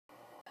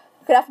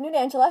Good afternoon,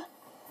 Angela.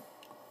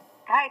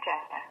 Hi,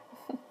 Jenna.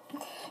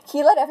 Can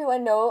you let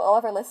everyone know, all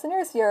of our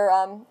listeners, your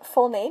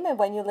full name and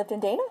when you lived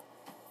in Dana?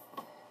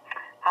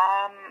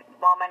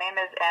 Well, my name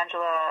is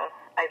Angela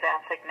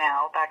Ivancic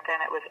now. Back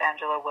then it was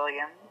Angela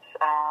Williams.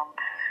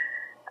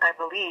 I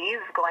believe,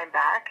 going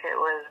back, it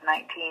was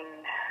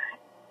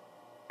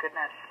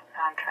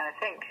I'm trying to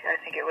think. I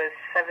think it was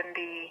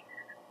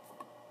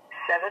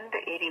 77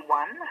 to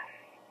 81.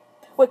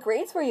 What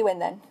grades were you in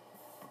then?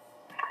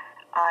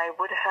 I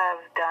would have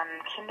done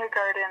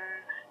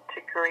kindergarten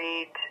to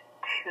grade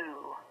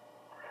 2.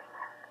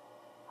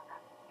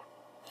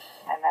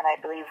 And then I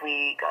believe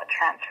we got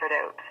transferred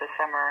out this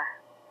summer,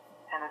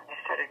 and then I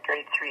started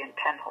grade 3 in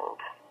Penhold.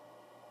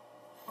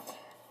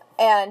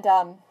 And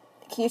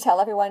can you tell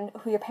everyone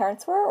who your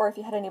parents were, or if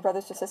you had any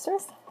brothers or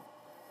sisters?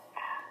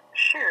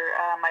 Sure.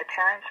 My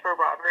parents were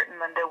Robert and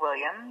Linda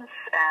Williams,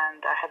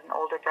 and I had an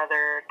older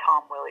brother,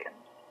 Tom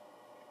Williams.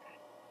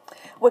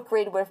 What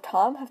grade would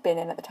Tom have been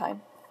in at the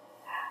time?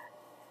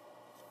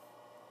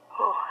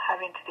 Oh,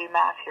 having to do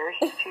math here.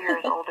 He's 2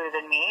 years older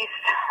than me,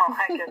 so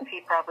I guess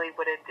he probably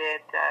would have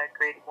did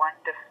grade 1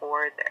 to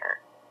 4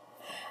 there.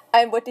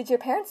 And what did your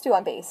parents do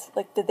on base?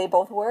 Like, did they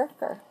both work,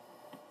 or?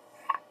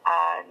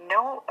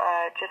 No,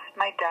 just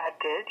my dad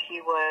did. He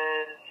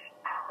was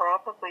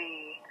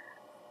probably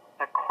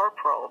a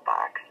corporal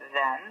back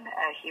then.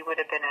 He would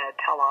have been a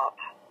telop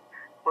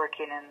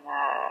working in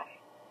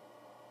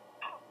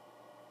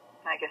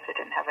I guess I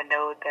didn't have a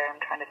node there. I'm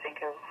trying to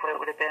think of what it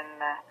would have been,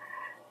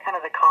 kind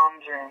of the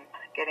comms room,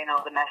 getting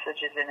all the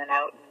messages in and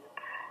out and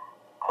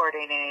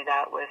coordinating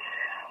that with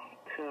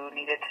who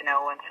needed to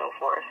know and so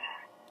forth.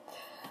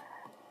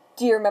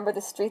 Do you remember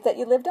the street that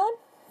you lived on?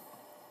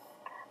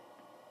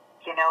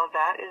 You know,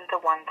 that is the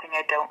one thing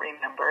I don't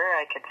remember.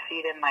 I could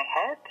see it in my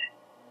head.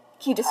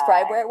 Can you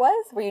describe where it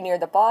was? Were you near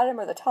the bottom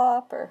or the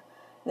top or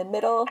the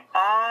middle?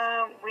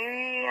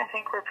 I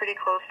think we're pretty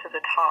close to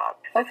the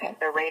top. Okay. I think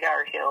the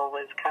radar hill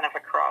was kind of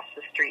across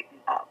the street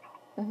and up.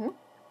 Mm-hmm.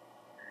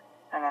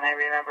 And then I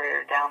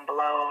remember down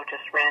below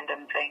just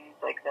random things,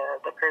 like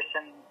the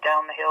person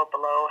down the hill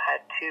below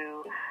had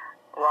 2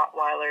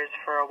 Rottweilers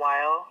for a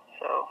while.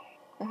 So,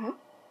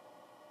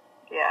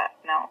 yeah,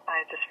 no,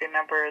 I just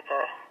remember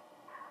the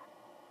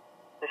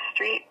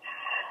streets,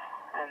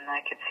 and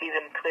I could see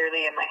them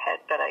clearly in my head,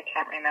 but I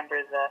can't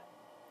remember the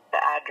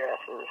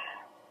addresses.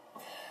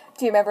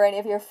 Do you remember any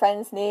of your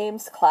friends'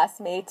 names,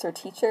 classmates, or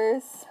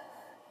teachers,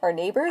 or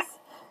neighbors?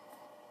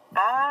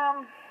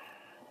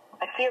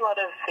 I see a lot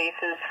of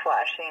faces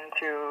flashing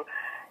through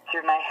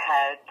my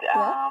head.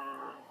 Yeah.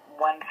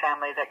 One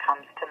family that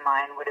comes to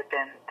mind would have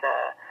been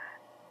the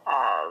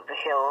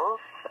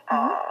Hills.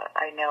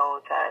 I know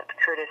that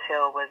Curtis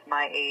Hill was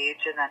my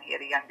age, and then he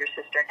had a younger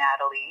sister,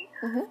 Natalie.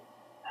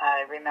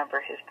 I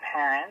remember his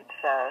parents,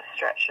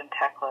 Stretch and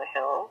Tekla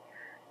Hill.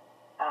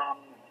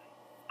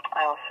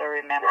 I also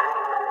remember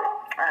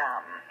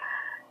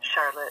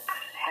Charlotte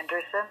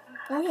Henderson.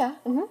 Oh, yeah.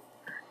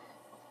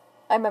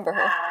 I remember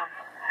her.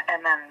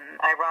 And then,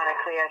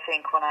 ironically, I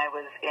think when I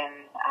was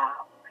in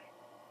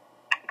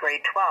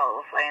grade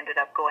 12, I ended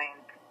up going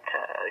to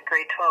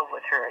grade 12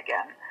 with her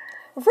again.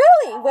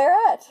 Really? Where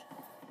at?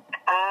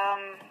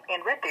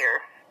 In Red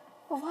Deer.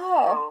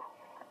 Wow. So,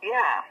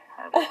 yeah.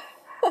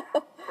 It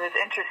was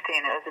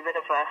interesting. It was a bit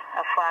of a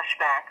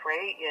flashback,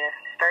 right? You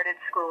started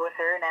school with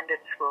her and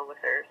ended school with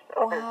her.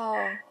 So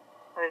Wow.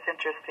 it was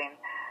interesting.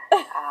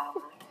 I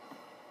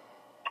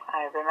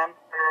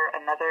remember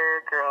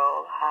another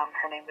girl.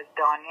 Her name was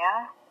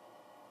Danya.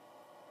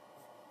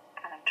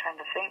 And I'm trying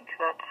to think.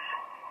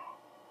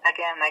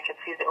 Again, I could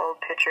see the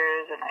old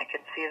pictures and I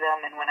could see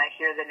them. And when I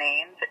hear the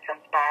names, it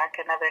comes back.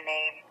 Another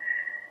name.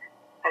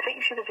 I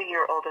think she was a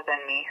year older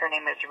than me. Her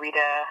name is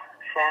Rita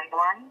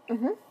Sanborn.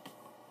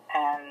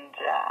 And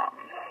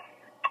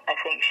I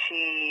think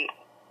she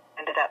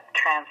ended up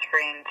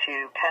transferring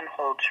to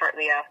Penhold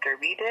shortly after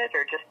we did,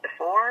 or just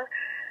before.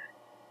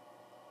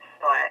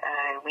 So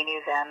we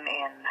knew them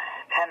in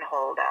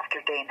Penhold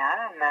after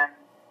Dana, and then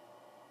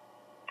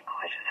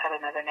I just had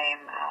another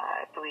name,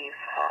 I believe,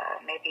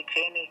 maybe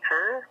Jamie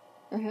Kerr.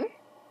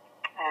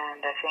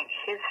 And I think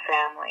his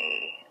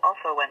family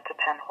also went to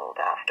Penhold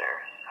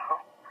after.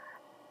 So.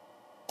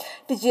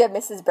 Did you have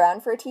Mrs.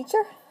 Brown for a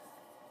teacher?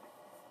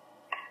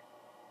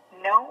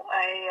 No,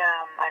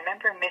 I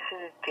remember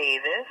Mrs.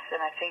 Davis,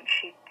 and I think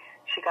she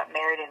got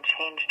married and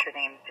changed her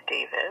name to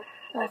Davis.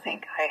 Okay. I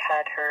think I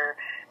had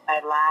her my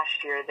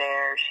last year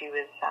there. She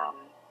was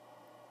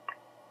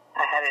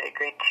I had a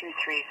grade 2-3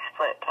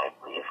 split, I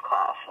believe,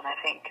 class, and I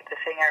think the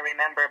thing I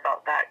remember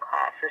about that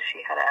class is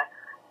she had a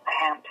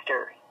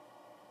hamster.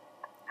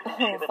 And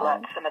she would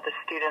let some of the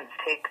students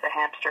take the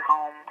hamster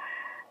home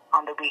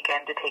on the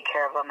weekend to take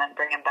care of them and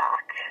bring him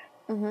back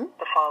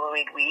the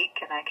following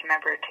week. And I can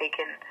remember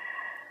taking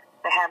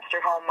the hamster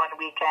home one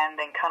weekend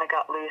and kind of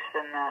got loose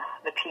in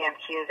the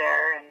PMQ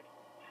there, and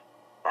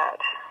that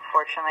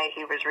fortunately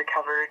he was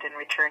recovered and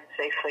returned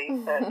safely,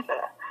 but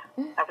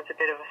that was a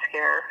bit of a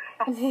scare.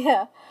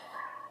 Yeah.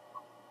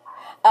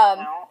 You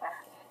know?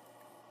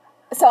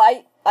 So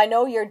I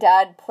know your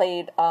dad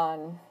played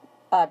on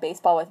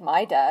baseball with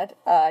my dad.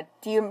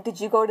 Did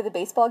you go to the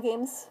baseball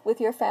games with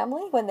your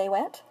family when they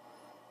went?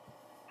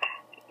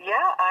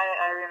 Yeah,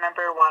 I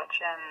remember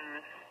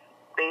watching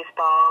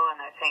baseball,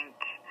 and I think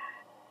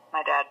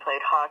my dad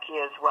played hockey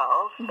as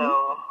well.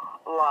 So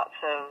lots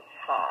of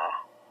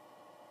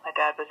my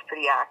dad was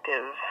pretty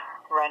active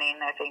running,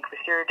 I think, with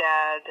your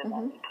dad, and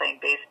then playing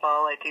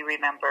baseball. I do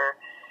remember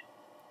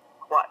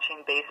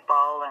watching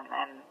baseball,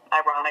 and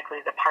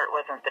ironically, the part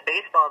wasn't the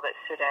baseball that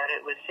stood out.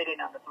 It was sitting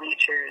on the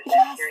bleachers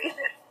and hearing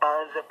this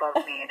buzz above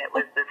me, and it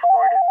was this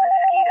horde of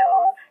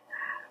mosquitoes.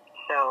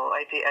 So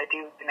I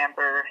do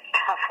remember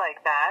stuff like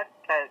that.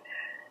 But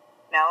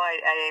no,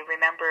 I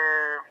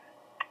remember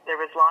there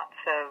was lots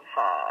of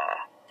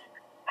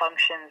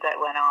functions that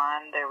went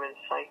on. There was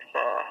like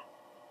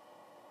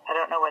I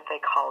don't know what they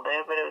called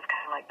it, but it was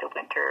kind of like the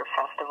winter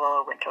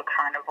festival or winter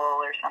carnival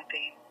or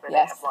something, where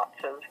they have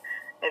lots of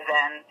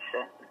events.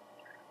 And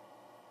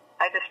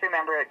I just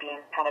remember it being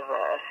kind of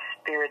a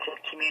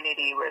spirited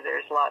community where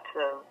there's lots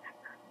of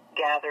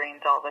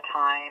gatherings all the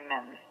time.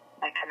 And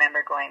I can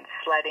remember going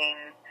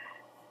sledding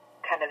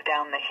kind of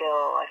down the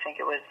hill. I think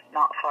it was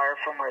not far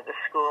from where the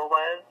school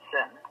was.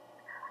 And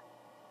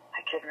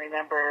I can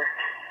remember,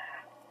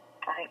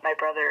 I think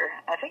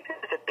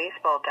there was a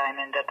baseball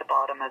diamond at the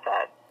bottom of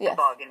that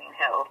tobogganing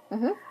hill.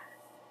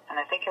 And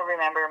I think I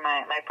remember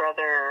my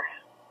brother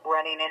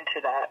running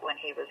into that when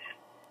he was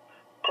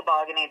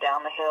tobogganing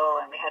down the hill,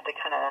 and we had to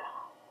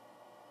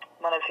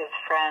one of his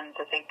friends,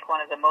 I think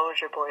one of the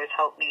Mosier boys,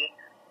 helped me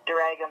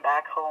drag him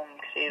back home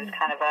because he was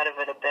kind of out of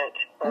it a bit.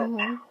 But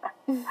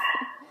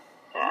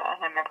yeah,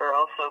 and I remember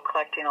also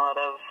collecting a lot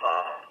of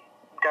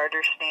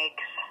garter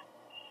snakes,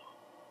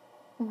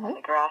 and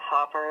the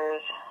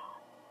grasshoppers.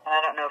 And I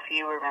don't know if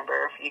you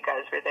remember if you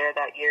guys were there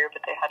that year,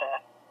 but they had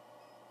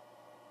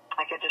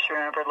I could just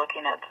remember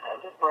looking at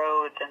the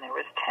roads, and there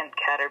was tent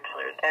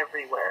caterpillars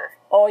everywhere.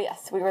 Oh,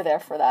 yes. We were there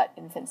for that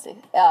infancy,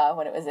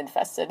 when it was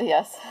infested,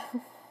 yes.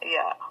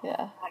 Yeah.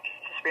 I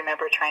can just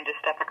remember trying to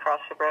step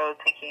across the road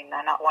thinking,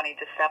 I'm not wanting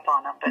to step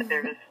on them, but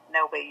there was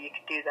no way you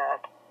could do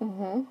that.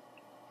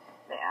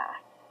 Yeah.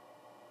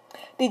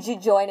 Did you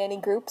join any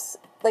groups,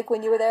 like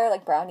when you were there,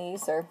 like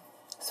brownies or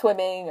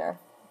swimming or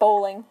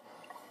bowling?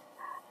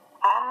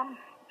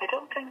 I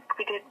don't think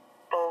we did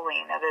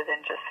bowling other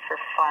than just for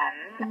fun,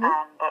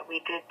 but we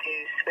did do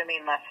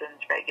swimming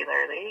lessons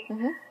regularly,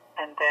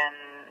 and then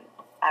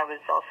I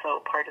was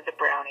also part of the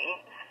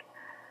brownies,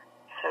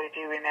 so I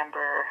do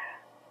remember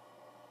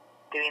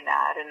doing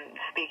that. And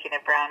speaking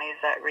of brownies,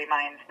 that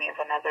reminds me of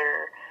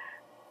another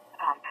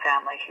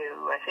family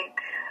who I think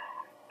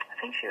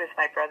she was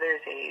my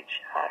brother's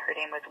age. Her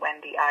name was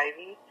Wendy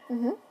Ivy,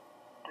 and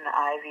the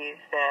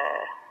Ivies,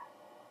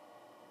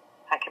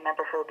 I can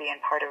remember her being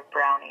part of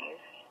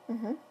brownies.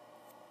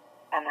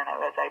 And then it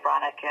was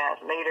ironic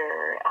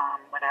later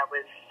when I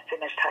was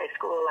finished high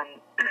school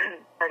and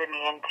started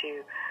me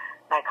into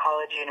my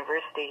college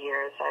university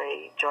years,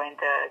 I joined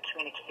the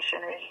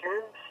communication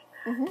reserves,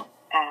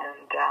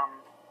 and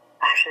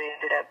actually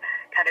ended up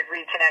kind of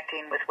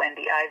reconnecting with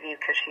Wendy Ivy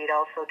because she had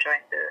also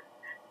joined the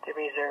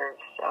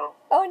reserves. So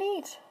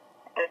Neat.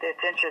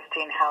 It's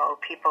interesting how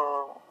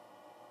people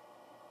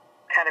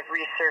kind of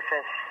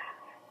resurface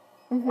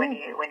when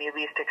you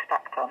least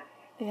expect them.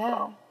 Yeah.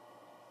 So,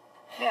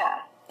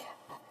 yeah.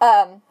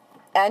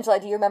 Angela,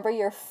 do you remember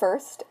your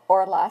first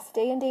or last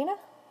day in Dana?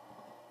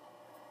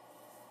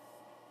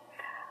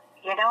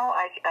 You know,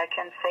 I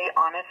can say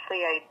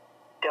honestly, I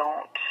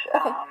don't.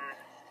 Okay.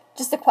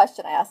 Just a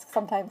question I ask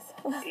sometimes.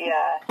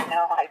 Yeah,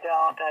 no, I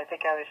don't. I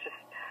think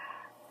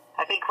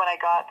when I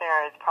got there,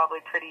 I was probably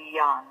pretty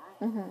young,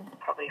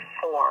 probably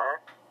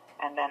 4.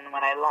 And then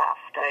when I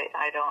left,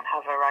 I don't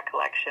have a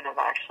recollection of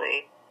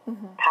actually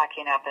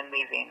packing up and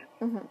leaving.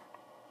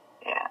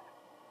 Yeah.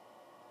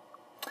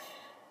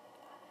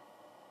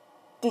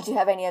 Did you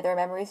have any other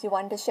memories you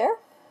wanted to share?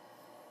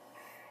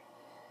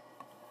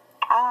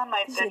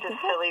 They're just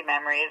silly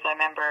memories. I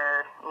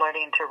remember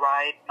learning to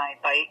ride my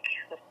bike,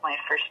 my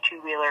first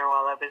two-wheeler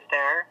while I was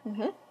there.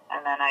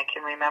 And then I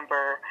can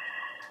remember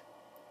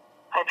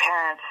my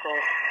parents,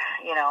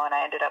 and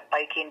I ended up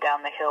biking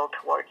down the hill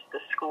towards the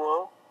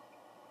school.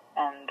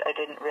 And I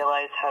didn't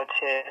realize how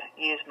to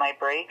use my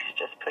brakes,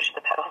 just push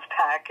the pedals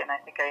back, and I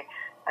think I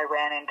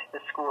ran into the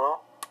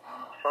school.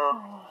 So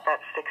that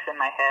sticks in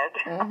my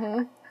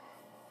head.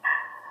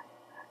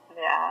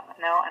 Yeah,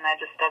 no, and I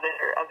just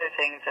other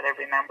things that I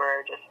remember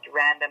are just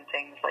random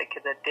things like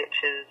the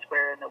ditches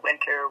where in the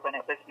winter when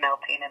it was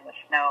melting in the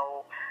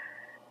snow,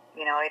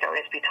 I'd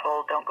always be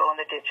told don't go in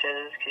the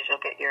ditches because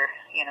you'll get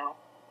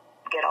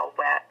get all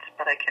wet.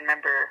 But I can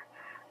remember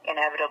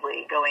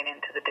inevitably going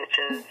into the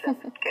ditches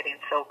and getting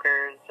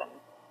soakers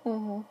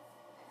and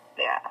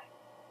yeah.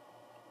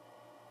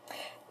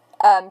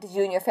 Did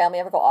you and your family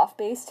ever go off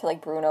base to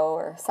like Bruno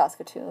or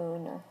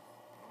Saskatoon or?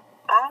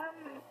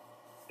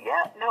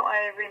 Yeah, no,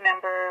 I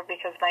remember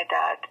because my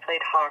dad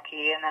played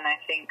hockey, and then I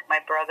think my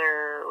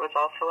brother was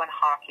also in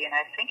hockey, and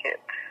I think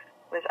it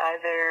was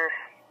either,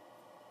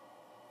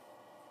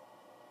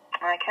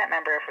 I can't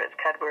remember if it was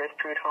Cudworth,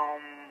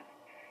 Prudhomme,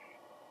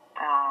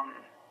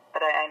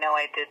 but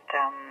I did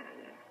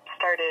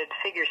started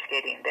figure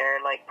skating there,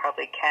 like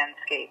probably can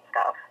skate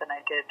stuff, and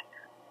I did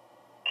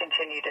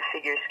continue to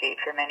figure skate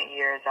for many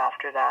years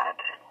after that.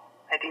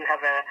 I do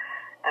have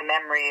a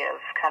memory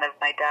of kind of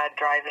my dad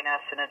driving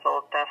us in his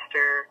old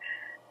Duster.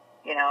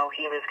 You know,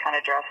 he was kind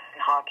of dressed in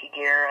hockey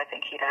gear. I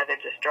think he'd either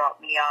just drop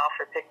me off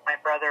or pick my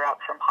brother up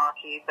from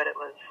hockey, but it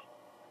was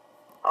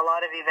a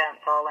lot of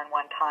events all in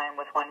one time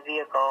with one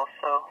vehicle,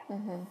 so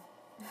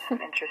some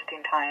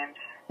interesting times.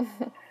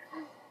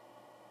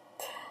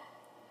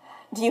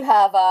 Do you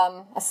have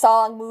a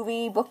song,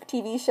 movie, book,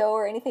 TV show,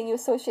 or anything you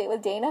associate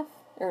with Dana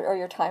or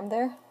your time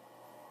there?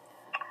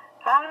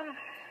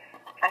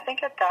 I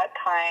think at that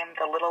time,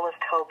 The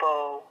Littlest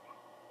Hobo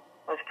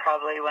was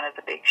probably one of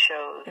the big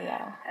shows.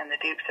 Yeah. And The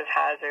Dukes of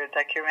Hazzard.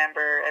 I can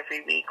remember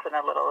every week when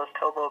The Littlest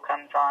Hobo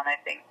comes on, I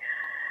think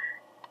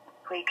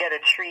we get a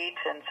treat,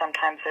 and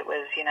sometimes it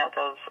was, you know,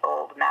 those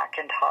old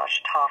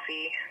Macintosh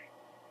toffee.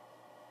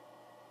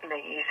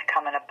 They used to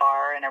come in a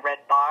bar in a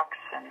red box,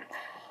 and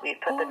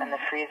we'd put them in the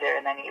freezer,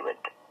 and then you would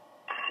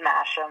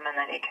smash them, and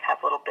then you could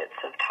have little bits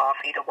of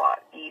toffee to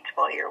eat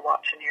while you're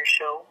watching your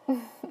show.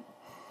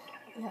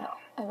 Yeah,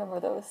 I remember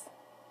those.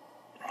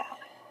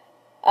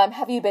 Yeah.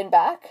 Have you been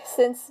back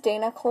since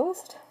Dana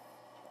closed?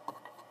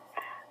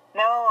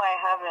 No, I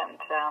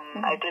haven't.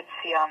 I did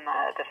see on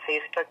the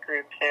Facebook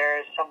group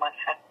there, someone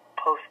had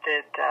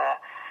posted,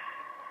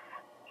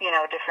 you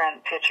know,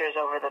 different pictures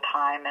over the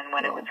time and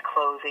when it was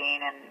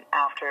closing and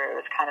after it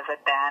was kind of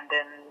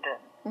abandoned.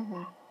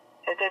 And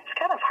it's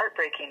kind of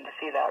heartbreaking to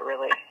see that,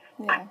 really.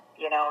 Yeah.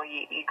 You know,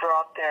 you grow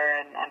up there,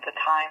 and at the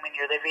time when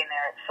you're living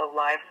there, it's so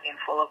lively and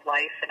full of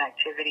life and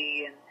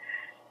activity,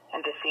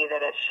 and to see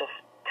that it's just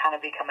kind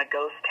of become a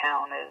ghost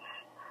town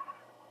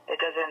it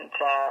doesn't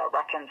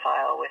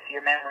reconcile with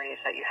your memories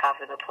that you have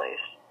of the place.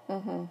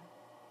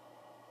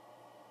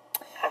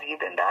 Have you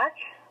been back?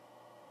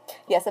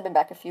 Yes, I've been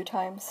back a few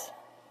times.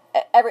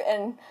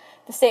 And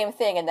the same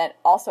thing, and then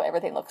also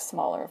everything looks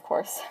smaller, of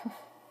course.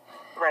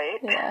 Right.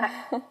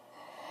 Yeah.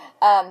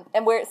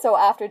 And so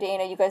after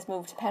Dana, you guys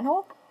moved to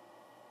Penhold?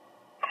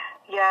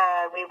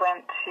 Yeah, we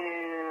went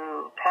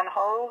to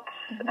Penhold.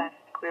 I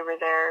think we were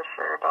there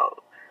for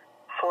about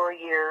 4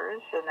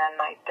 years, and then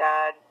my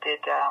dad did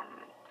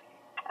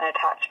an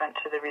attachment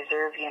to the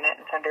reserve unit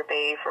in Thunder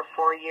Bay for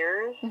 4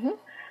 years. And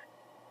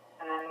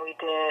then we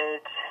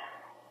did,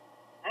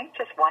 I think,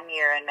 just 1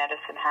 year in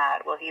Medicine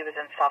Hat. Well, he was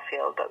in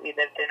Suffield, but we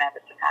lived in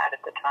Medicine Hat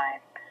at the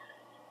time.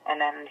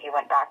 And then he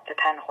went back to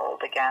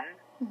Penhold again.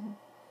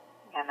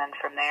 And then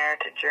from there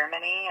to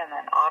Germany, and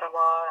then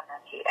Ottawa, and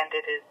then he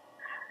ended his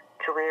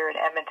career in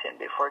Edmonton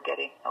before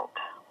getting out.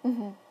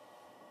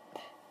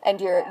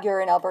 And you're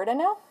in Alberta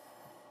now?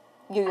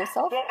 You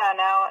yourself? Yeah,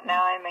 now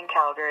I'm in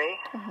Calgary.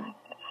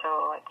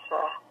 So it's,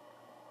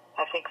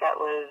 I think that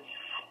was,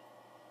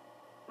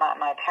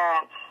 my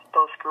parents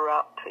both grew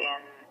up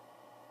in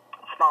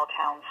small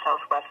town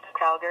southwest of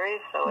Calgary,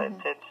 so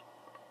it's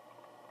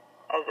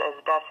as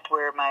best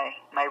where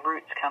my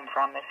roots come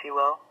from, if you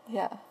will.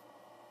 Yeah.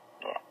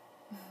 Yeah.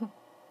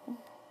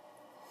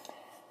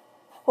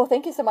 Well,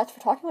 thank you so much for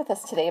talking with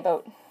us today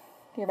about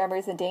your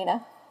memories of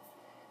Dana.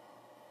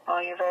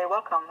 Well, you're very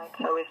welcome.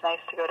 It's always nice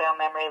to go down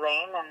memory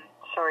lane, and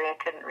sorry I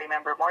couldn't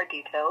remember more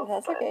details.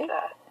 That's but, okay.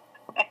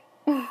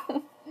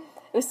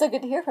 It was so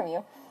good to hear from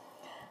you.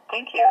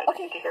 Thank you. It's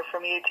good to hear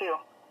from you, too.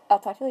 I'll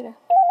talk to you later.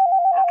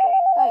 Okay.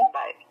 Bye.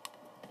 Bye.